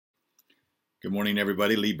Good morning,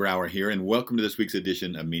 everybody. Lee Brower here, and welcome to this week's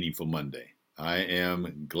edition of Meaningful Monday. I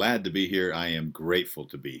am glad to be here. I am grateful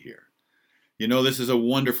to be here. You know, this is a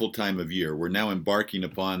wonderful time of year. We're now embarking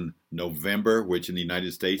upon November, which in the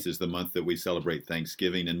United States is the month that we celebrate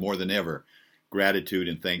Thanksgiving, and more than ever, gratitude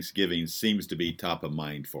and Thanksgiving seems to be top of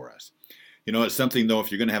mind for us. You know, it's something, though,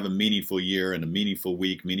 if you're going to have a meaningful year and a meaningful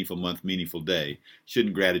week, meaningful month, meaningful day,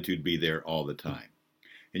 shouldn't gratitude be there all the time?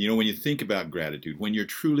 And you know, when you think about gratitude, when you're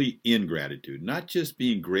truly in gratitude, not just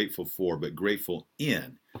being grateful for, but grateful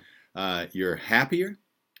in, you're happier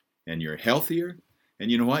and you're healthier. And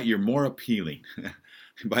you know what? You're more appealing.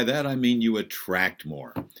 By that, I mean you attract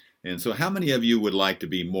more. And so, how many of you would like to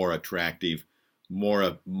be more attractive,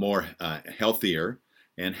 more healthier,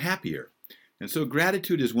 and happier? And so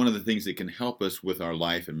gratitude is one of the things that can help us with our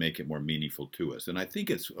life and make it more meaningful to us. And I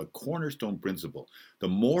think it's a cornerstone principle. The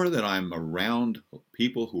more that I'm around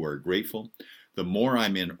people who are grateful, the more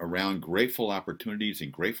I'm in around grateful opportunities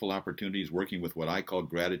working with what I call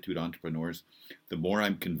gratitude entrepreneurs, the more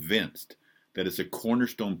I'm convinced that it's a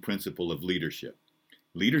cornerstone principle of leadership.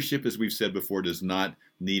 Leadership, as we've said before, does not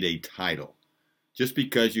need a title. Just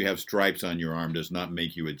because you have stripes on your arm does not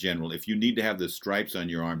make you a general. If you need to have the stripes on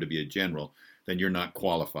your arm to be a general, then you're not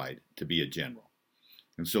qualified to be a general.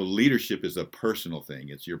 And so leadership is a personal thing.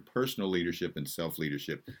 It's your personal leadership and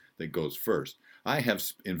self-leadership that goes first. I have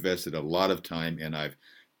invested a lot of time, and I've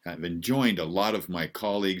enjoyed a lot of my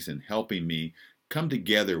colleagues in helping me come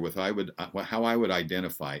together with how I would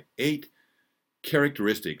identify 8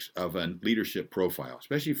 characteristics of a leadership profile,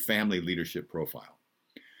 especially family leadership profile.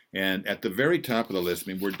 And at the very top of the list,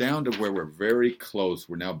 I mean, we're down to where we're very close.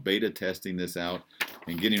 We're now beta testing this out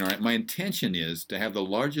and getting all right. My intention is to have the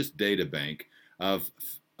largest data bank of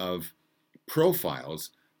profiles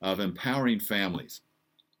of empowering families,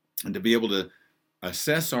 and to be able to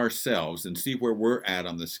assess ourselves and see where we're at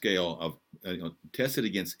on the scale of test it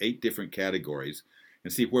against 8 different categories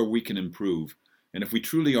and see where we can improve. And if we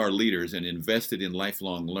truly are leaders and invested in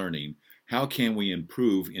lifelong learning, how can we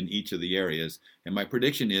improve in each of the areas? And my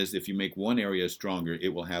prediction is if you make one area stronger,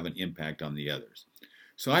 it will have an impact on the others.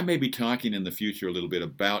 So I may be talking in the future a little bit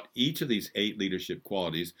about each of these 8 leadership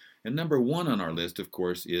qualities. And number 1 on our list, of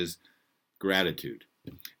course, is gratitude.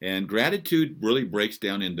 And gratitude really breaks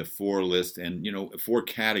down into 4 lists and, 4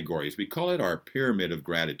 categories. We call it our pyramid of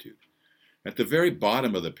gratitude. At the very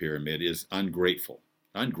bottom of the pyramid is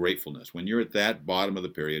ungratefulness. When you're at that bottom of the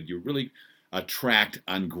pyramid, you really attract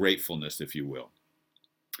ungratefulness, if you will.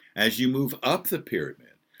 As you move up the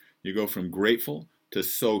pyramid, you go from grateful to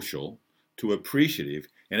social to appreciative,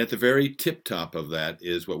 and at the very tip top of that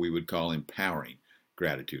is what we would call empowering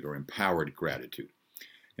gratitude or empowered gratitude.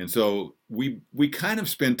 And so we kind of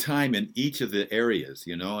spend time in each of the areas,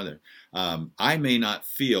 I may not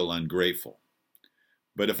feel ungrateful,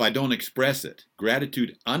 but if I don't express it,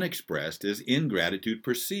 gratitude unexpressed is ingratitude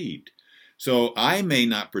perceived. So I may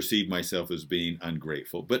not perceive myself as being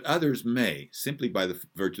ungrateful, but others may, simply by the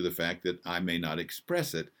virtue of the fact that I may not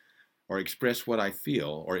express it or express what I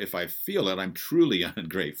feel. Or if I feel it, I'm truly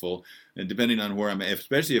ungrateful, and depending on where I'm at,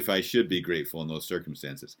 especially if I should be grateful in those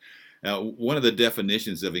circumstances. One of the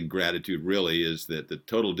definitions of ingratitude really is that the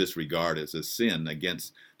total disregard is a sin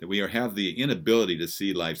against, that we have the inability to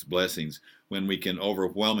see life's blessings when we can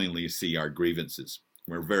overwhelmingly see our grievances.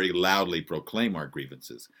 We're very loudly proclaim our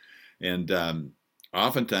grievances. And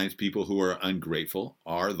oftentimes people who are ungrateful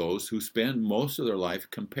are those who spend most of their life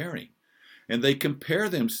comparing. And they compare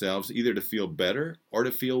themselves either to feel better or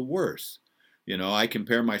to feel worse. I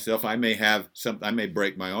compare myself. I may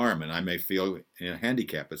break my arm and I may feel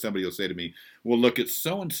handicapped. But somebody will say to me, well, look at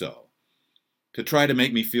so-and-so, to try to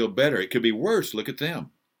make me feel better. It could be worse. Look at them.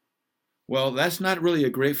 Well, that's not really a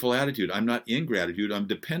grateful attitude. I'm not in gratitude. I'm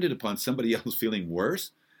dependent upon somebody else feeling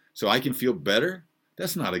worse so I can feel better.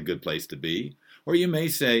 That's not a good place to be. Or you may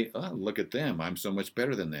say, oh, look at them. I'm so much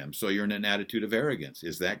better than them. So you're in an attitude of arrogance.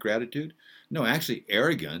 Is that gratitude? No, actually,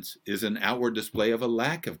 arrogance is an outward display of a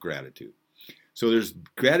lack of gratitude. So there's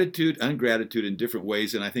gratitude, ungratitude in different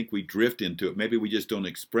ways, and I think we drift into it. Maybe we just don't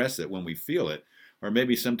express it when we feel it, or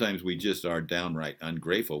maybe sometimes we just are downright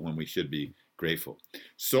ungrateful when we should be grateful.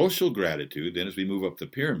 Social gratitude, then as we move up the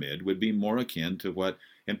pyramid, would be more akin to what,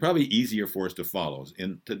 and probably easier for us to follow.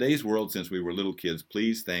 In today's world, since we were little kids,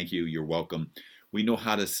 please, thank you, you're welcome, we know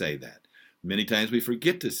how to say that. Many times we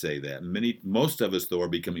forget to say that. Most of us, though, are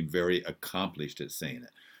becoming very accomplished at saying it.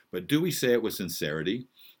 But do we say it with sincerity?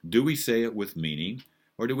 Do we say it with meaning?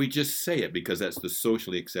 Or do we just say it because that's the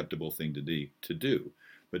socially acceptable thing to do,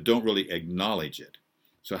 but don't really acknowledge it?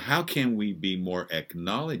 So how can we be more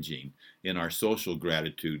acknowledging in our social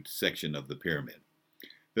gratitude section of the pyramid?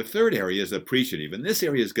 The third area is appreciative, and this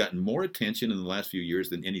area has gotten more attention in the last few years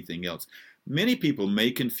than anything else. Many people may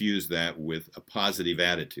confuse that with a positive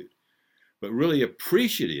attitude, but really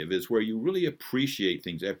appreciative is where you really appreciate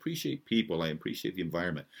things. I appreciate people, I appreciate the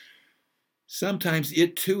environment. Sometimes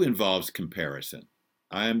it too involves comparison.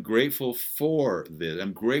 I am grateful for this.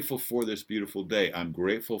 I'm grateful for this beautiful day. I'm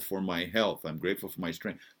grateful for my health. I'm grateful for my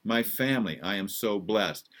strength. My family, I am so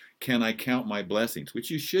blessed. Can I count my blessings?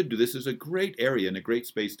 Which you should do. This is a great area and a great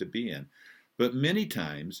space to be in. But many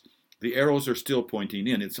times, the arrows are still pointing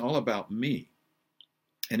in. It's all about me.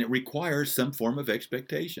 And it requires some form of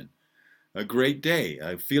expectation. A great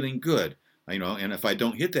day, feeling good. And if I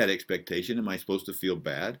don't hit that expectation, am I supposed to feel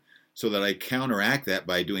bad? So that I counteract that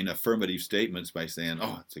by doing affirmative statements by saying,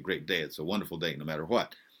 oh, it's a great day, it's a wonderful day, no matter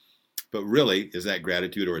what. But really, is that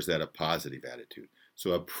gratitude or is that a positive attitude?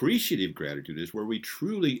 So appreciative gratitude is where we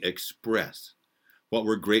truly express what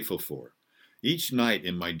we're grateful for. Each night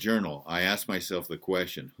in my journal, I ask myself the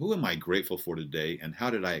question, who am I grateful for today and how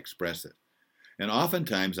did I express it? And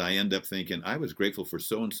oftentimes I end up thinking, I was grateful for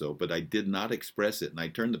so-and-so, but I did not express it. And I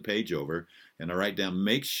turn the page over and I write down,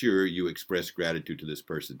 make sure you express gratitude to this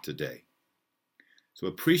person today. So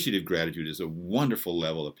appreciative gratitude is a wonderful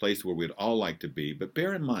level, a place where we'd all like to be. But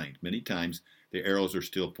bear in mind, many times the arrows are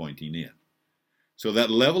still pointing in. So that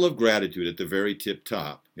level of gratitude at the very tip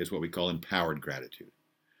top is what we call empowered gratitude.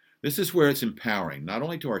 This is where it's empowering, not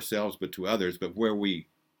only to ourselves, but to others, but where we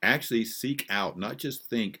actually seek out, not just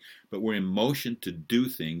think, but we're in motion to do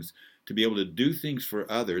things, to be able to do things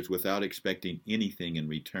for others without expecting anything in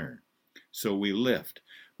return. So we lift.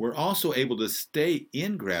 We're also able to stay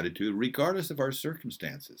in gratitude regardless of our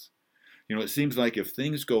circumstances. It seems like if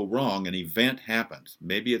things go wrong, an event happens.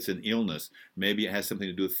 Maybe it's an illness. Maybe it has something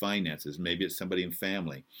to do with finances. Maybe it's somebody in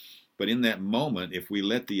family. But in that moment, if we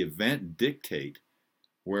let the event dictate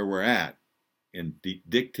where we're at and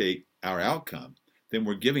dictate our outcome, then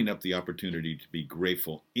we're giving up the opportunity to be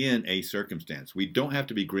grateful in a circumstance. We don't have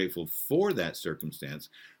to be grateful for that circumstance,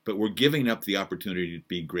 but we're giving up the opportunity to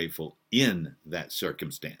be grateful in that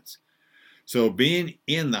circumstance. So being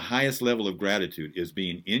in the highest level of gratitude is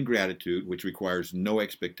being in gratitude, which requires no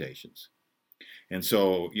expectations. And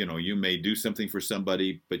so, you may do something for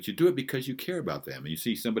somebody, but you do it because you care about them. And you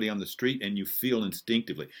see somebody on the street and you feel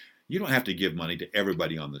instinctively. You don't have to give money to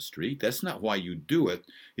everybody on the street. That's not why you do it.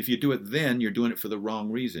 If you do it then, you're doing it for the wrong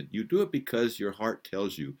reason. You do it because your heart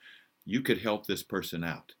tells you you could help this person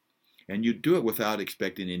out. And you do it without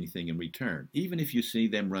expecting anything in return, even if you see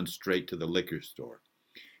them run straight to the liquor store.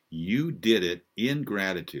 You did it in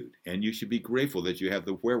gratitude, and you should be grateful that you have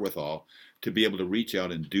the wherewithal to be able to reach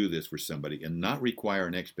out and do this for somebody and not require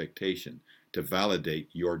an expectation to validate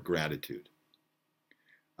your gratitude.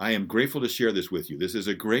 I am grateful to share this with you. This is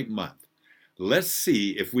a great month. Let's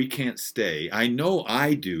see if we can't stay. I know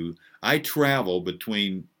I do. I travel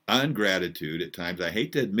between ungratitude at times. I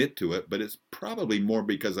hate to admit to it, but it's probably more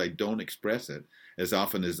because I don't express it as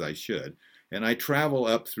often as I should. And I travel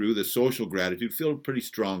up through the social gratitude, feel pretty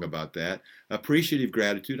strong about that. Appreciative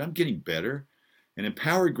gratitude, I'm getting better. And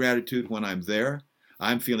empowered gratitude, when I'm there,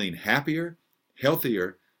 I'm feeling happier,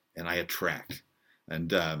 healthier, and I attract.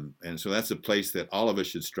 And so that's a place that all of us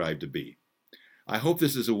should strive to be. I hope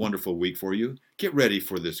this is a wonderful week for you. Get ready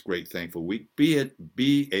for this great thankful week.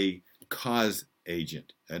 Be a cause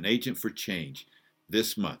agent, an agent for change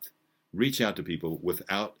this month. Reach out to people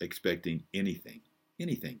without expecting anything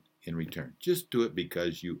in return. Just do it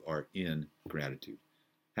because you are in gratitude.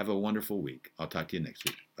 Have a wonderful week. I'll talk to you next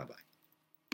week. Bye-bye.